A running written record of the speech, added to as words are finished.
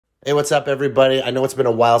Hey, what's up, everybody? I know it's been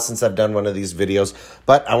a while since I've done one of these videos,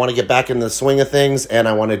 but I want to get back in the swing of things, and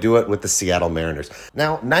I want to do it with the Seattle Mariners.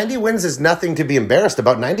 Now, 90 wins is nothing to be embarrassed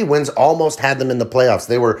about. 90 wins almost had them in the playoffs.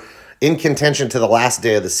 They were in contention to the last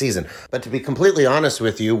day of the season. But to be completely honest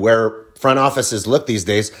with you, where front offices look these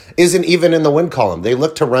days isn't even in the win column. They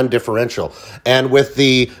look to run differential. And with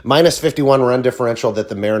the minus 51 run differential that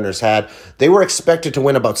the Mariners had, they were expected to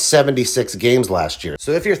win about 76 games last year.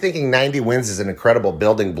 So if you're thinking 90 wins is an incredible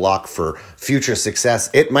building block for future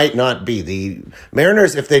success, it might not be. The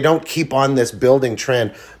Mariners, if they don't keep on this building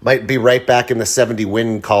trend, might be right back in the 70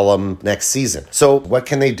 win column next season. So what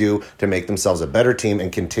can they do to make themselves a better team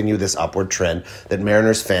and continue this upward trend that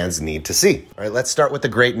Mariners fans need to see? All right, let's start with the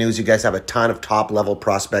great news. You guys have a ton of top-level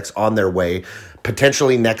prospects on their way,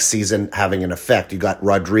 potentially next season having an effect. You got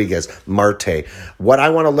Rodriguez, Marte. What I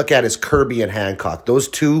want to look at is Kirby and Hancock. Those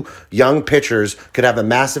two young pitchers could have a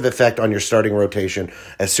massive effect on your starting rotation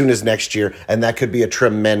as soon as next year, and that could be a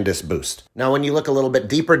tremendous boost. Now, when you look a little bit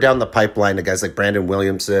deeper down the pipeline to guys like Brandon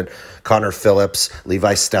Williamson, Connor Phillips,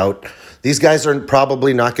 Levi Stout, these guys are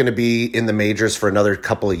probably not going to be in the majors for another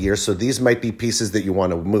couple of years, so these might be pieces that you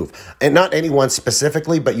want to move. And not anyone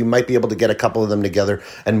specifically, but you might be able to get a couple of them together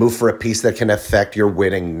and move for a piece that can affect your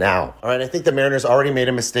winning now. All right, I think the Mariners already made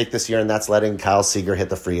a mistake this year, and that's letting Kyle Seager hit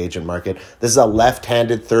the free agent market. This is a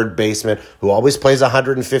left-handed third baseman who always plays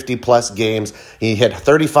 150-plus games. He hit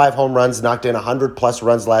 35 home runs, knocked in 100-plus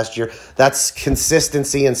runs last year. That's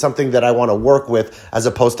consistency and something that I want to work with as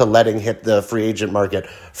opposed to letting hit the free agent market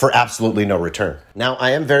for absolutely no return. Now,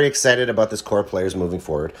 I am very excited about this core players moving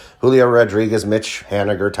forward. Julio Rodriguez, Mitch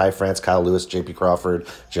Haniger, Ty France, Kyle Lewis, J.P. Crawford,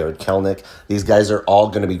 Jared Kelenic. These guys are all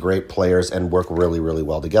going to be great players and work really, really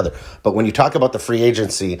well together. But when you talk about the free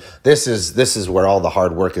agency, this is where all the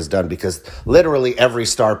hard work is done, because literally every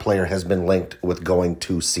star player has been linked with going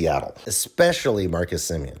to Seattle, especially Marcus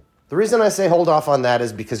Semien. The reason I say hold off on that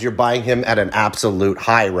is because you're buying him at an absolute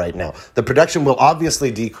high right now. The production will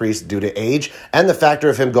obviously decrease due to age and the factor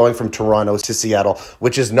of him going from Toronto to Seattle,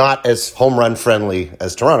 which is not as home run friendly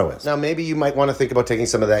as Toronto is. Now, maybe you might want to think about taking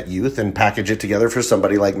some of that youth and package it together for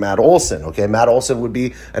somebody like Matt Olson. Okay, Matt Olson would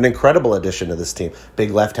be an incredible addition to this team.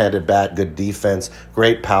 Big left-handed bat, good defense,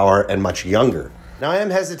 great power, and much younger. Now, I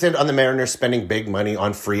am hesitant on the Mariners spending big money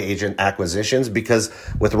on free agent acquisitions because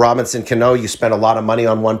with Robinson Cano, you spend a lot of money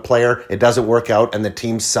on one player, it doesn't work out, and the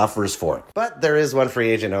team suffers for it. But there is one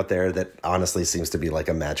free agent out there that honestly seems to be like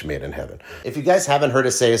a match made in heaven. If you guys haven't heard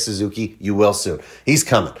of Seiya Suzuki, you will soon. He's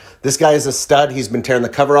coming. This guy is a stud. He's been tearing the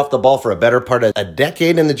cover off the ball for a better part of a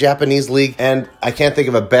decade in the Japanese league, and I can't think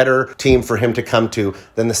of a better team for him to come to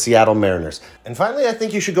than the Seattle Mariners. And finally, I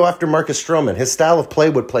think you should go after Marcus Stroman. His style of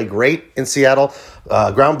play would play great in Seattle.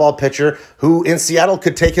 Ground ball pitcher who in Seattle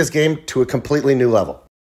could take his game to a completely new level.